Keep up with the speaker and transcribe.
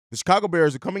The Chicago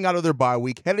Bears are coming out of their bye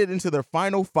week, headed into their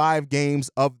final 5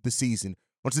 games of the season.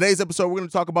 On today's episode, we're going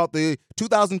to talk about the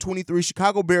 2023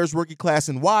 Chicago Bears rookie class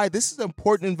and why this is an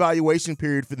important evaluation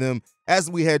period for them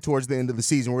as we head towards the end of the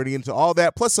season. We're going to get into all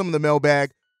that, plus some of the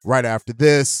mailbag right after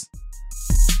this.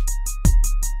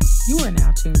 You are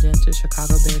now tuned in to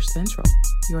Chicago Bears Central,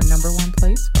 your number one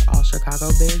place for all Chicago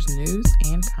Bears news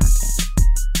and content.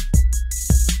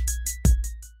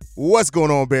 What's going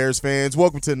on, Bears fans?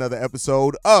 Welcome to another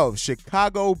episode of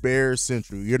Chicago Bears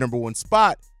Central, your number one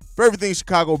spot for everything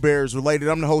Chicago Bears related.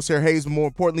 I'm the host, Harry Hayes, but more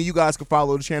importantly, you guys can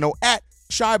follow the channel at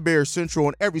Chi Bears Central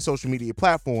on every social media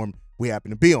platform we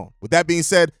happen to be on. With that being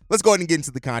said, let's go ahead and get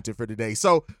into the content for today.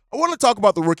 So I want to talk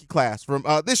about the rookie class from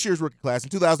this year's rookie class in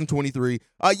 2023.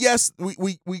 Yes,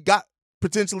 we got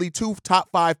potentially 2 top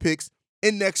 5 picks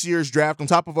in next year's draft on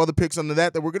top of other picks under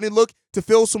that we're going to look to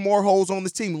fill some more holes on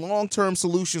this team, long-term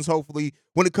solutions, hopefully,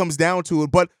 when it comes down to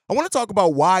it. But I want to talk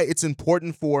about why it's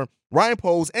important for Ryan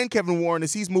Poles and Kevin Warren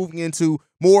as he's moving into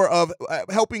more of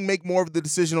helping make more of the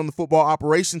decision on the football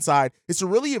operation side is to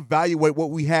really evaluate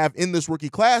what we have in this rookie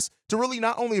class, to really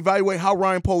not only evaluate how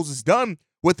Ryan Poles has done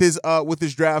with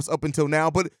his drafts up until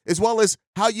now, but as well as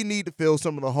how you need to fill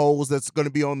some of the holes that's going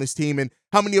to be on this team and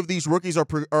how many of these rookies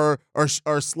are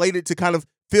slated to kind of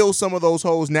fill some of those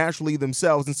holes naturally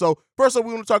themselves. And so first up,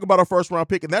 we want to talk about our first round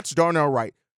pick, and that's Darnell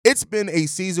Wright. It's been a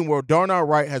season where Darnell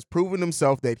Wright has proven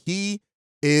himself that he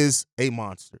is a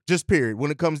monster, just period,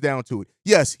 when it comes down to it.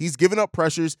 Yes, he's given up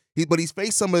pressures, but he's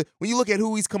faced some of, when you look at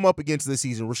who he's come up against this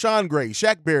season, Rashawn Gray,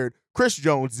 Shaq Barrett, Chris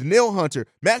Jones, Danielle Hunter,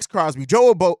 Max Crosby,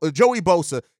 Joey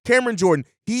Bosa, Cameron Jordan,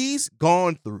 he's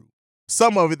gone through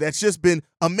some of it that's just been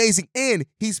amazing, and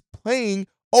he's playing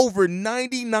over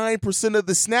 99% of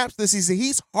the snaps this season.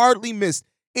 He's hardly missed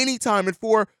any time, and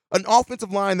for an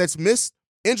offensive line that's missed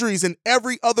injuries in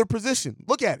every other position,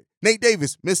 look at it. Nate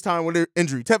Davis missed time with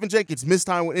injury. Tevin Jenkins missed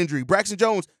time with injury. Braxton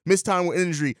Jones missed time with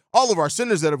injury. All of our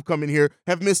centers that have come in here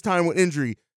have missed time with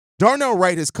injury. Darnell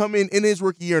Wright has come in his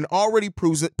rookie year and already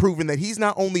proven that he's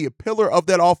not only a pillar of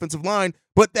that offensive line,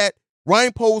 but that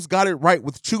Ryan Poles got it right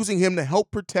with choosing him to help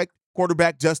protect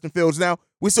quarterback Justin Fields. Now,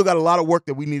 we still got a lot of work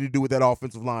that we need to do with that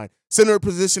offensive line. Center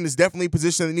position is definitely a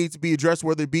position that needs to be addressed,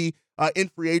 whether it be in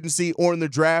free agency or in the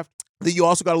draft. Then you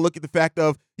also got to look at the fact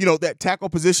of, that tackle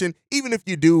position, even if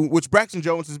you do, which Braxton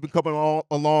Jones has been coming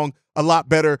along a lot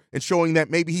better and showing that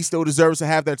maybe he still deserves to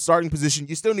have that starting position,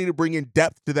 you still need to bring in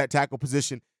depth to that tackle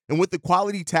position. And with the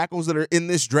quality tackles that are in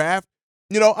this draft,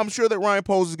 I'm sure that Ryan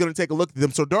Poles is going to take a look at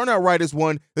them. So Darnell Wright is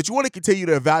one that you want to continue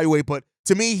to evaluate, but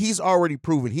to me, he's already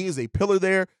proven. He is a pillar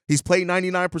there. He's played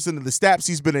 99% of the snaps.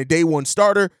 He's been a day one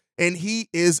starter, and he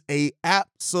is a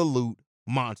absolute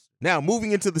monster. Now,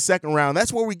 moving into the second round,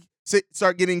 that's where we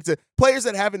start getting to players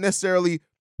that haven't necessarily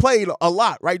played a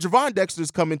lot, right? Javon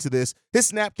Dexter's come into this. His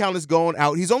snap count is going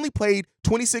out. He's only played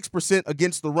 26%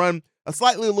 against the run,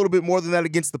 slightly a little bit more than that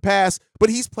against the pass, but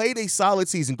he's played a solid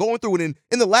season going through it.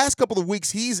 In the last couple of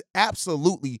weeks, he's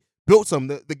absolutely built some.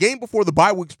 The game before the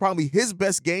bye week is probably his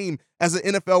best game as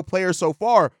an NFL player so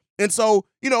far. And so,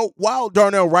 while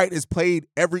Darnell Wright has played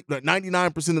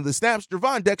 99% of the snaps,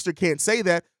 Javon Dexter can't say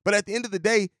that. But at the end of the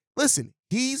day, listen,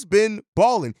 he's been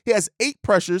balling. He has 8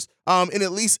 pressures,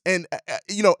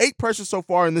 8 pressures so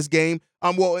far in this game.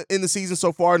 In the season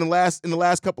so far in the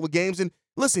last couple of games. And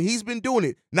listen, he's been doing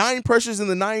it. 9 pressures in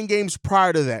the 9 games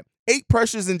prior to that. 8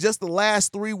 pressures in just the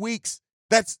last 3 weeks.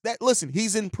 Listen,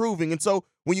 he's improving. And so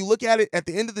when you look at it, at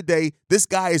the end of the day, this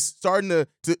guy is starting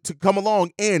to come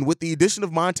along. And with the addition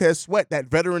of Montez Sweat, that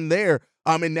veteran there,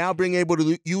 and now being able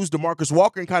to use DeMarcus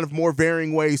Walker in kind of more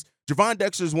varying ways, Javon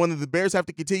Dexter is one that the Bears have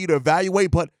to continue to evaluate,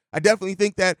 but I definitely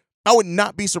think that I would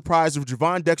not be surprised if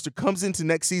Javon Dexter comes into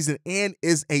next season and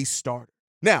is a starter.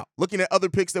 Now, looking at other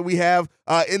picks that we have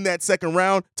in that second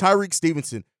round, Tyrique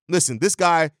Stevenson. Listen, this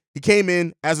guy, he came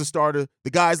in as a starter.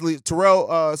 The guys,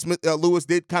 Terrell Lewis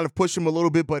did kind of push him a little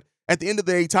bit, but at the end of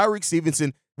the day, Tyrique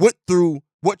Stevenson went through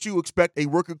what you expect a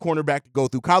rookie cornerback to go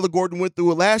through. Kyler Gordon went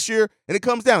through it last year, and it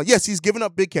comes down. Yes, he's given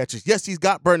up big catches. Yes, he's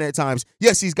got burned at times.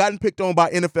 Yes, he's gotten picked on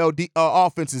by NFL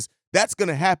offenses. That's going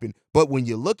to happen. But when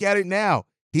you look at it now,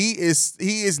 he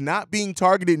is not being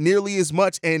targeted nearly as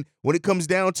much. And when it comes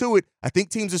down to it, I think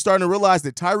teams are starting to realize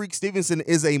that Tyrique Stevenson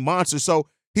is a monster. So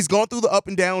he's gone through the up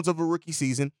and downs of a rookie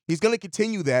season. He's going to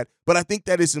continue that. But I think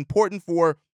that it's important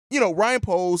for Ryan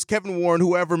Poles, Kevin Warren,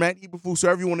 whoever, Matt Eberflus,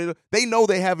 whoever you want to, they know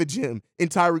they have a gem in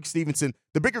Tyrique Stevenson.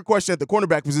 The bigger question at the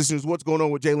cornerback position is what's going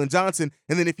on with Jalen Johnson.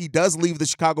 And then if he does leave the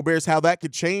Chicago Bears, how that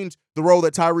could change the role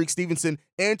that Tyrique Stevenson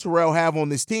and Terrell have on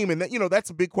this team. And that's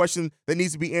a big question that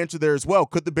needs to be answered there as well.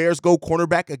 Could the Bears go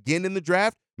cornerback again in the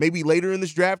draft? Maybe later in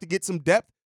this draft to get some depth?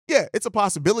 yeah, it's a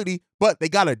possibility, but they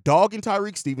got a dog in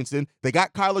Tyreek Stevenson. They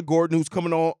got Kyler Gordon, who's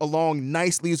coming along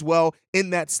nicely as well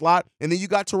in that slot. And then you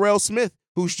got Terrell Smith,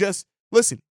 who's just,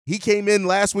 listen, he came in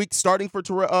last week starting for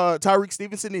Tyreek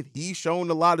Stevenson, and he's shown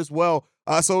a lot as well.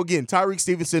 So again, Tyreek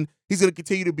Stevenson, he's going to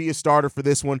continue to be a starter for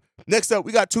this one. Next up,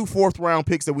 we got 2 fourth-round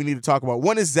picks that we need to talk about.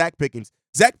 One is Zach Pickens.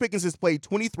 Zach Pickens has played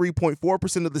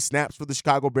 23.4% of the snaps for the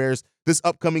Chicago Bears this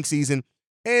upcoming season.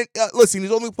 And listen,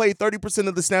 he's only played 30%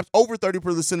 of the snaps, over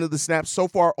 30% of the snaps so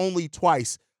far only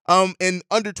twice. And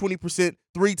under 20%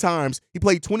 3 times. He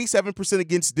played 27%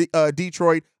 against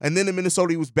Detroit, and then in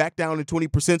Minnesota he was back down to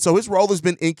 20%. So his role has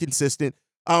been inconsistent.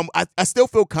 I still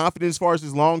feel confident as far as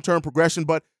his long-term progression,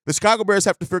 but the Chicago Bears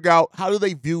have to figure out, how do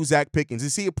they view Zach Pickens?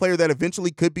 Is he a player that eventually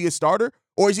could be a starter,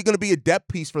 or is he going to be a depth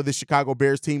piece for the Chicago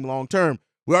Bears team long-term?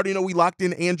 We already know we locked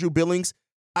in Andrew Billings.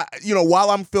 While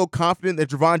I feel confident that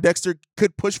Javon Dexter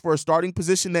could push for a starting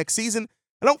position next season,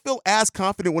 I don't feel as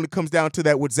confident when it comes down to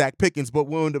that with Zach Pickens, but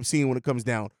we'll end up seeing when it comes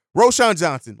down. Roschon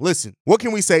Johnson, listen, what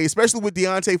can we say, especially with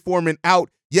D'Onta Foreman out?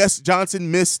 Yes, Johnson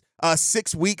missed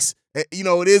 6 weeks. It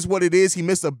is what it is. He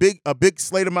missed a big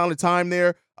slate amount of time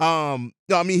there.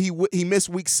 He missed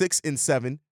week 6 and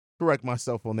 7. Correct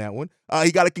myself on that one.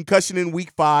 He got a concussion in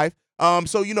week 5.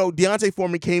 D'Onta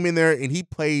Foreman came in there and he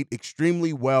played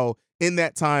extremely well in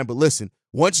that time. But listen,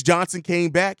 once Johnson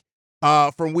came back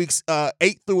from weeks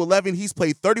 8 through 11, he's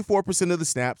played 34% of the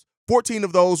snaps, 14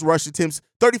 of those rush attempts,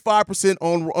 35%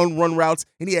 on run routes,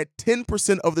 and he had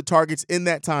 10% of the targets in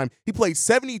that time. He played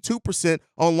 72%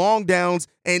 on long downs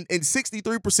and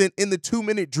 63% in the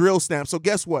 2-minute drill snap. So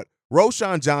guess what?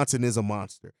 Roschon Johnson is a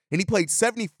monster, and he played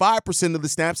 75% of the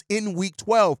snaps in week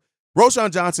 12.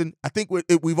 Roschon Johnson, I think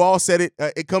we've all said it.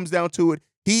 It comes down to it.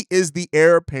 He is the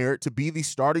heir apparent to be the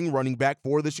starting running back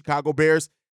for the Chicago Bears.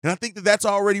 And I think that that's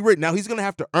already written. Now, he's going to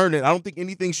have to earn it. I don't think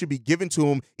anything should be given to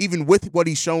him, even with what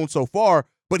he's shown so far.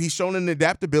 But he's shown an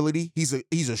adaptability. He's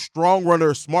a strong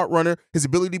runner, a smart runner, his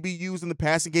ability to be used in the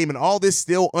passing game, and all this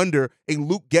still under a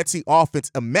Luke Getsy offense.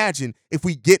 Imagine if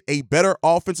we get a better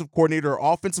offensive coordinator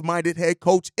or offensive-minded head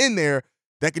coach in there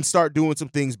that can start doing some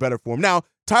things better for him. Now,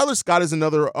 Tyler Scott is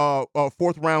another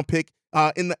fourth-round pick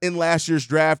in last year's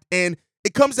draft, and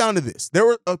it comes down to this. There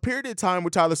was a period of time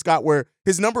with Tyler Scott where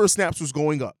his number of snaps was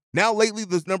going up. Now, lately,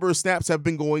 the number of snaps have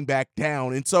been going back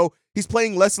down. And so he's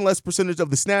playing less and less percentage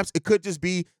of the snaps. It could just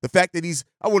be the fact that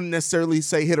I wouldn't necessarily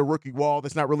say hit a rookie wall.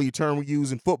 That's not really a term we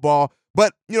use in football.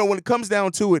 But, when it comes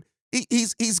down to it,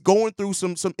 he's going through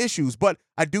some issues. But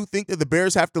I do think that the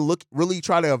Bears have to really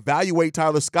try to evaluate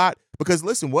Tyler Scott because,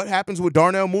 listen, what happens with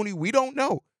Darnell Mooney, we don't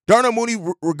know. Darnell Mooney,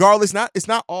 regardless, it's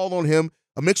not all on him.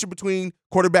 A mixture between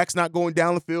quarterbacks not going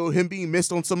down the field, him being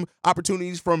missed on some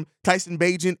opportunities from Tyson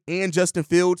Bagent and Justin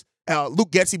Fields,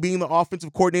 Luke Getsy being the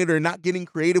offensive coordinator and not getting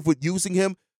creative with using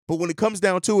him. But when it comes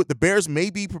down to it, the Bears may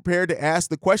be prepared to ask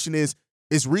the question is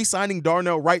re-signing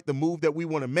Darnell Wright the move that we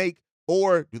want to make,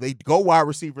 or do they go wide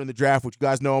receiver in the draft, which you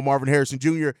guys know Marvin Harrison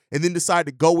Jr., and then decide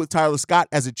to go with Tyler Scott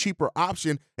as a cheaper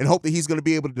option and hope that he's going to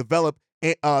be able to develop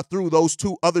through those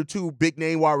other two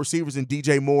big-name wide receivers in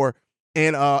DJ Moore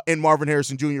and Marvin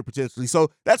Harrison Jr. potentially.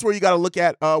 So that's where you got to look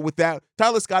at with that.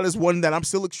 Tyler Scott is one that I'm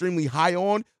still extremely high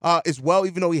on as well,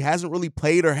 even though he hasn't really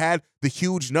played or had the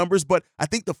huge numbers. But I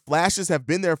think the flashes have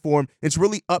been there for him. It's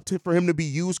really for him to be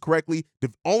used correctly, to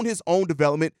own his own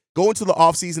development, go into the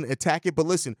offseason, attack it. But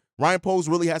listen, Ryan Poles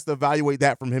really has to evaluate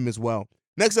that from him as well.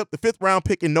 Next up, the 5th-round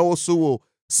pick in Noah Sewell.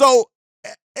 So,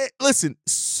 listen,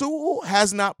 Sewell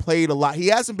has not played a lot. He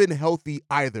hasn't been healthy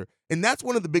either. And that's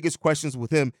one of the biggest questions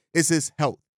with him is his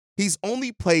health. He's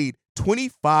only played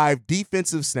 25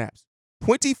 defensive snaps.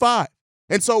 25.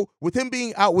 And so with him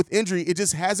being out with injury, it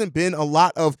just hasn't been a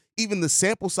lot of even the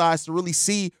sample size to really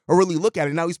see or really look at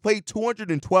it. Now, he's played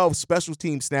 212 special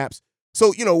team snaps.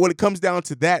 So, when it comes down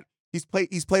to that, he's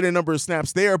played a number of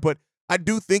snaps there. But I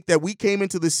do think that we came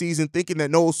into the season thinking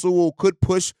that Noah Sewell could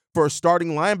push for a starting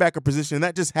linebacker position, and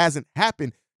that just hasn't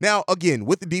happened. Now, again,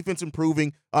 with the defense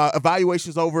improving,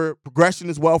 evaluations over, progression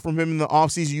as well from him in the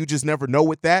offseason, you just never know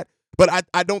with that. But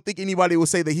I don't think anybody will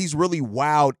say that he's really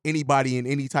wowed anybody in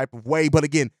any type of way. But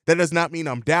again, that does not mean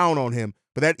I'm down on him.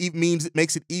 But that even means it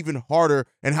makes it even harder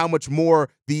and how much more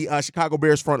the Chicago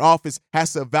Bears front office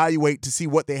has to evaluate to see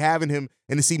what they have in him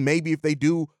and to see maybe if they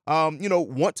do,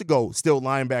 want to go still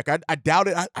linebacker. I doubt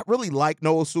it. I really like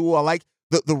Noah Sewell. I like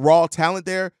the raw talent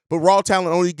there, but raw talent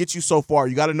only gets you so far.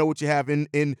 You got to know what you have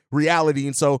in reality,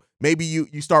 and so maybe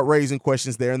you start raising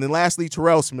questions there. And then lastly,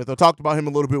 Terrell Smith. I talked about him a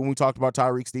little bit when we talked about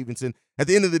Tyreek Stevenson. At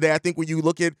the end of the day, I think when you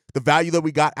look at the value that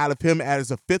we got out of him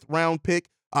as a 5th-round pick,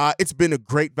 it's been a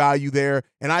great value there.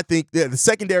 And I think the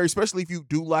secondary, especially if you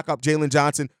do lock up Jalen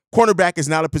Johnson, Cornerback is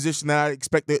not a position that I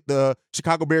expect the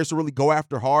Chicago Bears to really go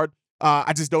after hard.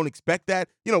 I just don't expect that.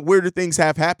 Weirder things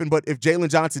have happened, but if Jalen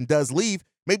Johnson does leave,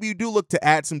 maybe you do look to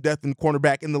add some depth in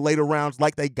cornerback in the later rounds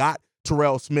like they got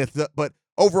Terrell Smith. But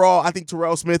overall, I think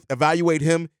Terrell Smith, evaluate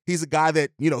him. He's a guy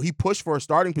that, he pushed for a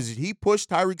starting position. He pushed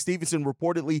Tyreek Stevenson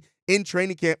reportedly in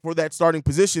training camp for that starting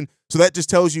position. So that just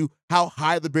tells you how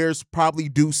high the Bears probably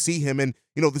do see him. And,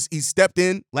 he stepped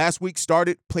in last week,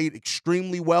 started, played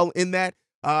extremely well in that.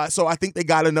 So I think they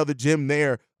got another gem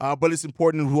there, but it's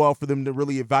important as well for them to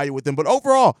really evaluate them. But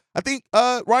overall, I think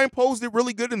Ryan Poles did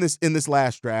really good in this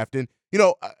last draft. And,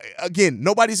 again,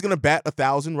 nobody's going to bat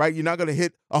 1,000, right? You're not going to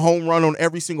hit a home run on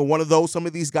every single one of those. Some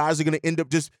of these guys are going to end up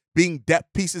just being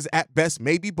depth pieces at best,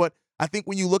 maybe. But I think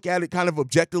when you look at it kind of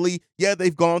objectively, yeah,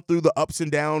 they've gone through the ups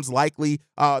and downs likely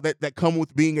that come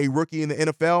with being a rookie in the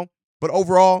NFL. But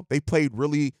overall,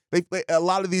 a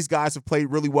lot of these guys have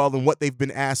played really well in what they've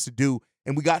been asked to do.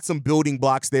 And we got some building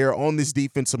blocks there on this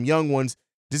defense, some young ones.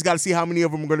 Just got to see how many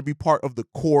of them are going to be part of the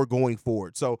core going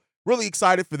forward. So really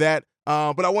excited for that.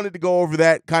 But I wanted to go over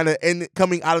that kind of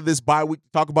coming out of this bye week to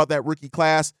talk about that rookie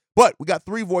class. But we got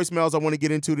 3 voicemails I want to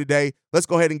get into today. Let's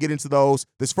go ahead and get into those.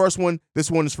 This one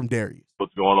is from Darius.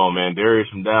 What's going on, man? Darius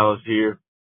from Dallas here.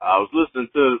 I was listening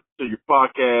to your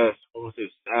podcast, I want to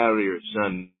say Saturday or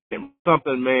Sunday.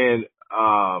 Something, man,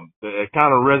 that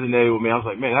kind of resonated with me. I was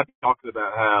like, man, I've been talking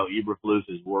about how Eberflus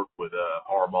has worked with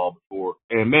Harbaugh before.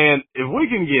 And, man, if we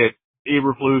can get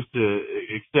Eberflus to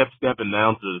accept stepping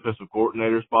down to the defensive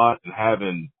coordinator spot and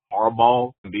having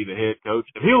Harbaugh be the head coach,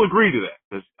 if he'll agree to that,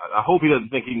 because I hope he doesn't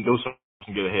think he can go somewhere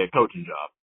and get a head coaching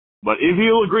job. But if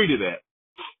he'll agree to that,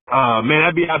 man,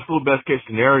 that'd be absolute best case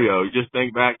scenario. You just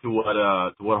think back to what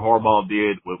Harbaugh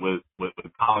did with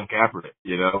Colin Kaepernick,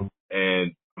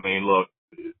 and I mean, look,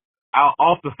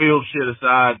 off the field shit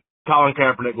aside, Colin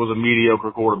Kaepernick was a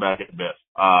mediocre quarterback at best.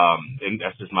 And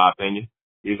that's just my opinion.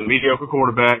 He's a mediocre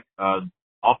quarterback, off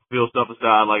the field stuff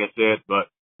aside, like I said, but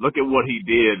look at what he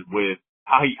did with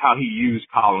how he used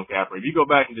Colin Kaepernick. If you go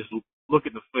back and just look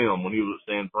at the film when he was at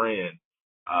San Fran,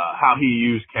 how he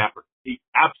used Kaepernick, he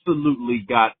absolutely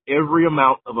got every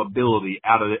amount of ability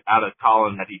out of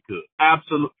Colin that he could.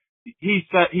 Absolutely.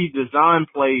 He designed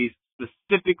plays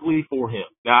specifically for him.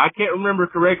 Now, I can't remember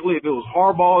correctly if it was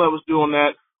Harbaugh that was doing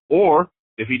that or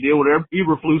if he did whatever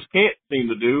Eberflus can't seem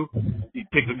to do. He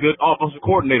picked a good offensive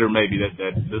coordinator maybe that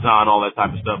designed all that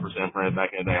type of stuff for San Fran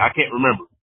back in the day. I can't remember.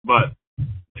 But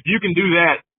if you can do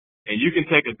that and you can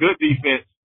take a good defense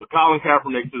with Colin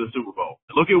Kaepernick to the Super Bowl,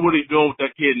 look at what he's doing with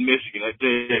that kid in Michigan, that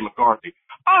J.J. McCarthy.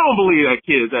 I don't believe that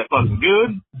kid is that fucking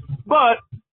good, but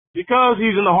because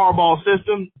he's in the Harbaugh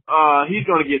system, he's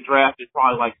going to get drafted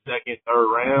probably like second, third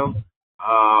round,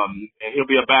 and he'll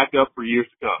be a backup for years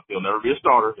to come. He'll never be a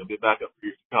starter. He'll be a backup for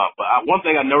years to come. But one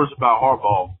thing I noticed about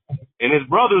Harbaugh, and his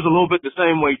brother's a little bit the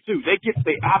same way too, they get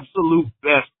the absolute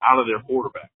best out of their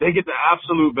quarterback. They get the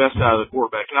absolute best out of the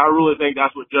quarterback, and I really think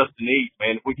that's what Justin needs,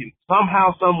 man. If we can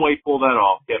somehow, some way pull that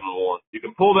off, Kevin Warren, you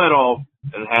can pull that off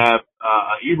and have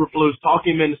Eberflus talk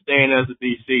him into staying as a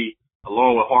DC,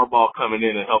 along with Harbaugh coming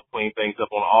in and help clean things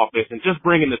up on the offense and just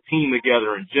bringing the team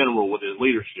together in general with his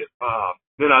leadership.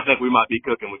 Then I think we might be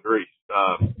cooking with grease.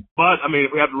 But, I mean,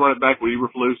 if we have to run it back with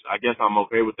Eberflus, I guess I'm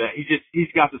okay with that.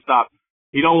 He's got to stop.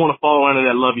 He don't want to fall under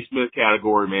that Lovie Smith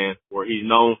category, man, where he's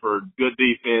known for good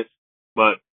defense,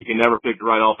 but he can never pick the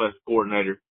right offensive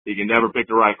coordinator. He can never pick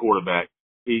the right quarterback.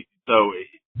 So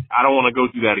I don't want to go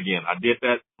through that again. I did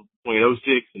that between 06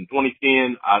 and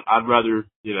 2010. I'd rather,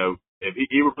 if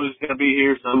Eberflus is going to be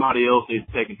here, somebody else needs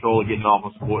to take control of getting an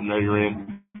offensive coordinator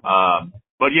in.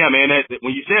 But yeah, man,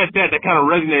 when you said that kind of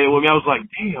resonated with me. I was like,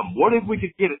 damn, what if we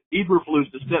could get Eberflus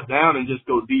to step down and just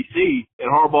go DC and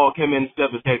Harbaugh come in and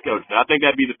step as head coach? Now, I think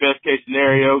that'd be the best case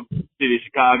scenario. City of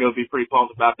Chicago would be pretty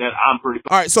pumped about that. I'm pretty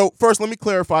pumped. All right, so first let me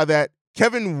clarify that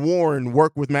Kevin Warren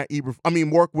worked with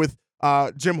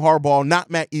Jim Harbaugh, not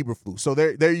Matt Eberflus. So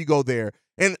there you go there.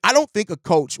 And I don't think a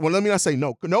coach, well, let me not say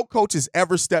no coach has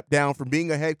ever stepped down from being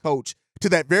a head coach to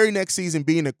that very next season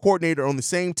being a coordinator on the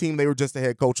same team they were just a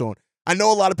head coach on. I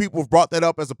know a lot of people have brought that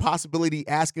up as a possibility,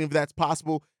 asking if that's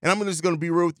possible. And I'm just going to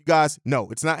be real with you guys. No,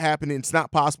 it's not happening. It's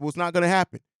not possible. It's not going to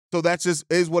happen. So that's just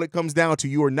is what it comes down to.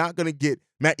 You are not going to get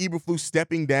Matt Eberflus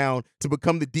stepping down to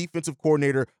become the defensive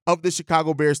coordinator of the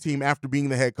Chicago Bears team after being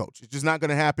the head coach. It's just not going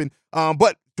to happen.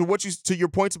 But to your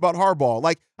points about Harbaugh,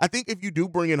 like I think if you do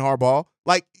bring in Harbaugh,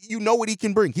 like you know what he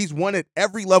can bring. He's won at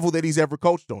every level that he's ever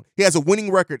coached on. He has a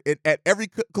winning record at every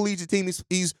collegiate team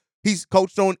he's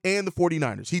coached on and the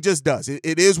 49ers. He just does.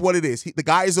 It is what it is. The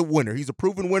guy is a winner. He's a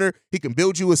proven winner. He can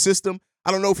build you a system.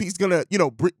 I don't know if he's going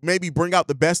to, maybe bring out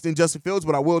the best in Justin Fields,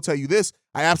 but I will tell you this.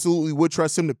 I absolutely would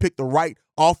trust him to pick the right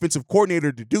offensive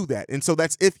coordinator to do that. And so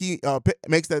that's if he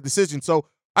makes that decision. So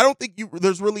I don't think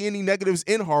there's really any negatives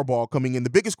in Harbaugh coming in. The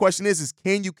biggest question is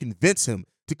can you convince him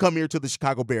to come here to the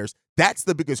Chicago Bears? That's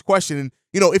the biggest question. And,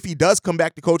 if he does come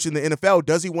back to coach in the NFL,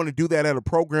 does he want to do that at a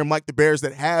program like the Bears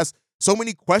that has so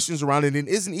many questions around it and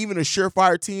isn't even a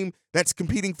surefire team that's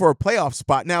competing for a playoff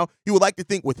spot? Now, you would like to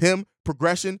think with him,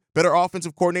 progression, better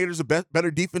offensive coordinators, a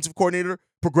better defensive coordinator,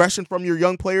 progression from your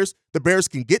young players, the Bears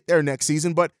can get there next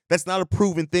season, but that's not a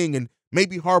proven thing. And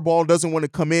maybe Harbaugh doesn't want to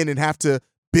come in and have to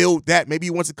build that. Maybe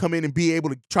he wants to come in and be able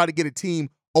to try to get a team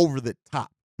over the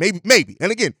top. Maybe.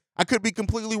 And again, I could be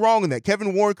completely wrong in that.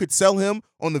 Kevin Warren could sell him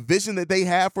on the vision that they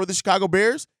have for the Chicago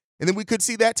Bears, and then we could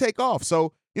see that take off.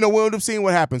 So, we'll end up seeing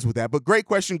what happens with that. But great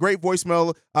question, great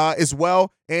voicemail as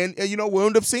well. And, we'll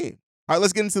end up seeing. All right,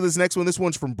 let's get into this next one. This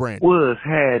one's from Brandon. What's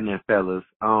happening, fellas?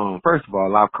 First of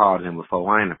all, I've called him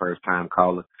before. I ain't the first time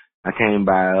caller. I came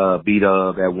by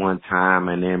B-Dub at one time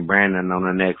and then Brandon on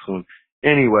the next one.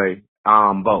 Anyway,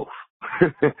 both.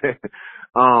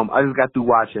 I just got through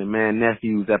watching, man,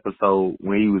 Nephew's episode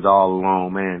when he was all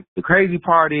alone, man. The crazy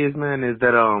part is, man, is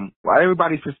that, while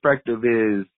everybody's perspective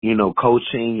is,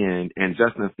 coaching and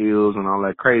Justin Fields and all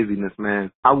that craziness,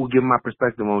 man, I will give my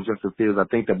perspective on Justin Fields. I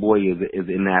think the boy is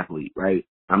an athlete, right?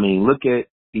 I mean, look at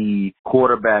the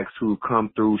quarterbacks who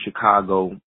come through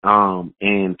Chicago,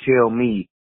 and tell me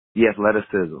the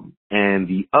athleticism and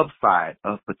the upside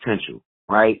of potential,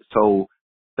 right? So,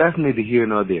 that's neither here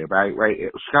nor there, right?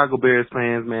 Chicago Bears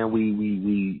fans, man,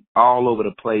 we all over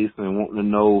the place and wanting to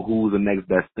know who's the next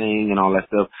best thing and all that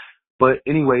stuff. But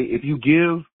anyway, if you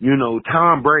give,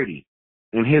 Tom Brady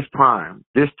in his prime,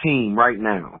 this team right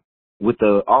now, with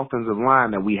the offensive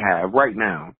line that we have right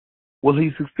now, will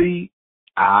he succeed?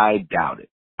 I doubt it.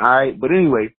 All right. But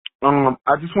anyway,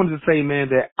 I just wanted to say, man,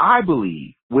 that I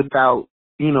believe without,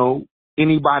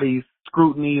 anybody's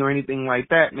scrutiny or anything like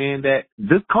that, man, that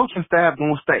this coaching staff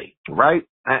gonna stay, right?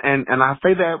 And I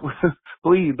say that,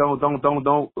 please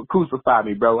don't crucify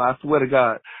me, bro. I swear to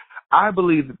God, I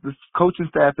believe that this coaching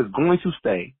staff is going to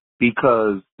stay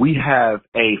because we have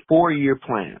a 4-year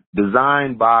plan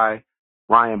designed by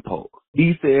Ryan Poles.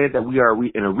 He said that we are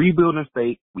in a rebuilding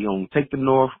state. We gonna take the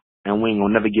North and we ain't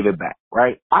gonna never give it back,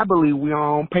 right? I believe we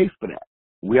are on pace for that.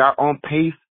 We are on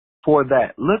pace for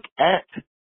that. Look at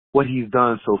what he's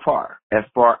done so far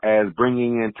as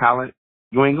bringing in talent.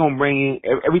 You ain't gonna bring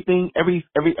in everything, every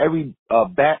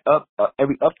up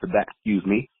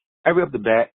the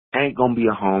bat ain't gonna be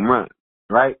a home run,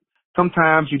 right?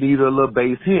 Sometimes you need a little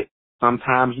base hit.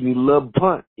 Sometimes you need a little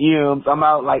punt. You know what I'm talking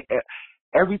about? Like,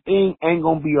 everything ain't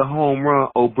gonna be a home run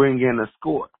or bring in a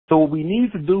score. So what we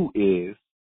need to do is,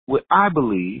 what I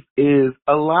believe is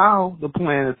allow the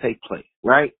plan to take place,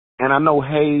 right? And I know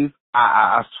Hayes,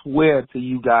 I swear to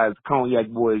you guys, Cognac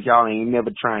boys, y'all ain't never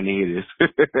trying to hear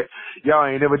this. Y'all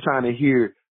ain't never trying to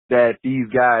hear that these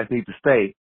guys need to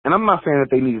stay. And I'm not saying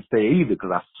that they need to stay either,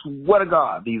 because I swear to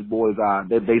God, these boys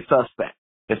they suspect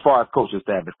as far as coaching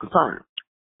staff is concerned.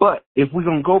 But if we're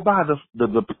going to go by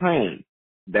the plan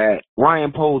that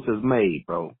Ryan Poles has made,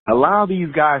 bro, allow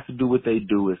these guys to do what they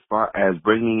do as far as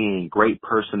bringing in great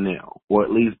personnel, or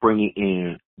at least bringing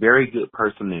in very good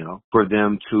personnel for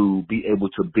them to be able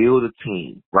to build a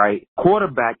team, right?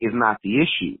 Quarterback is not the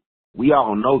issue. We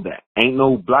all know that. Ain't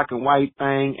no black and white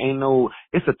thing.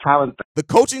 It's a talent thing. The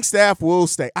coaching staff will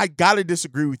stay. I got to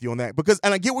disagree with you on that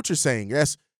and I get what you're saying.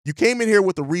 Yes, you came in here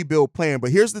with a rebuild plan,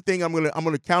 but here's the thing I'm going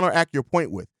to counteract your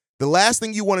point with. The last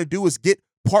thing you want to do is get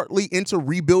partly into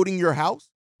rebuilding your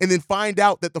house and then find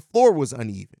out that the floor was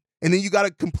uneven. And then you got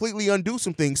to completely undo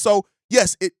some things. So,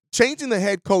 yes, changing the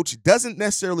head coach doesn't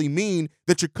necessarily mean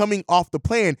that you're coming off the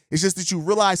plan. It's just that you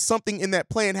realize something in that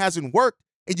plan hasn't worked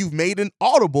and you've made an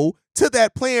audible to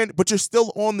that plan, but you're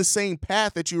still on the same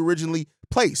path that you originally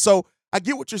placed. So I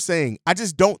get what you're saying. I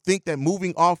just don't think that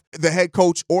moving off the head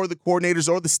coach or the coordinators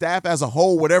or the staff as a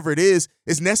whole, whatever it is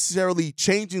necessarily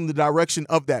changing the direction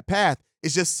of that path.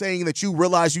 It's just saying that you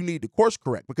realize you need to course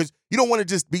correct, because you don't want to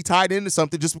just be tied into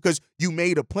something just because you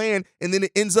made a plan and then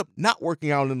it ends up not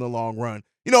working out in the long run.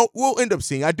 We'll end up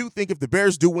seeing. I do think if the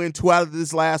Bears do win 2 out of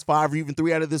this last 5 or even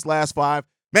 3 out of this last 5,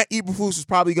 Matt Eberflus is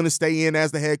probably going to stay in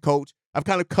as the head coach. I've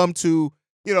kind of come to,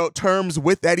 terms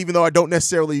with that, even though I don't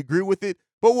necessarily agree with it.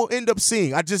 But we'll end up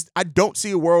seeing. I don't see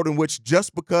a world in which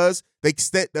just because they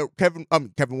said that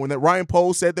Ryan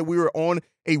Poles said that we were on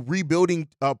a rebuilding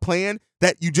plan,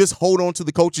 that you just hold on to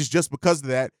the coaches just because of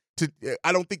that.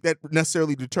 I don't think that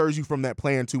necessarily deters you from that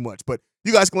plan too much. But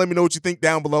you guys can let me know what you think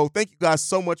down below. Thank you guys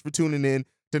so much for tuning in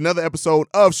to another episode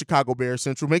of Chicago Bears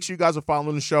Central. Make sure you guys are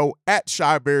following the show at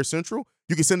Chi Bears Central.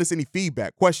 You can send us any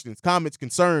feedback, questions, comments,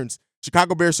 concerns,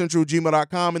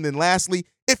 ChicagoBearsCentral@gmail.com. And then lastly,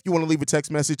 if you want to leave a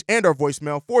text message and our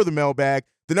voicemail for the mailbag,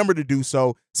 the number to do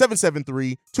so,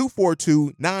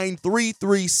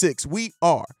 773-242-9336. We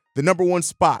are the number one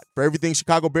spot for everything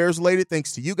Chicago Bears related,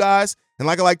 thanks to you guys. And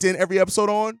like I like to end every episode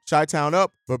on, Chi-Town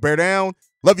up, but bear down.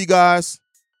 Love you guys.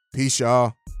 Peace,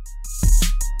 y'all.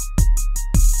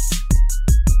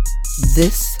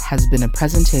 This has been a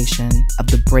presentation of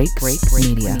the Break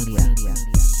Media.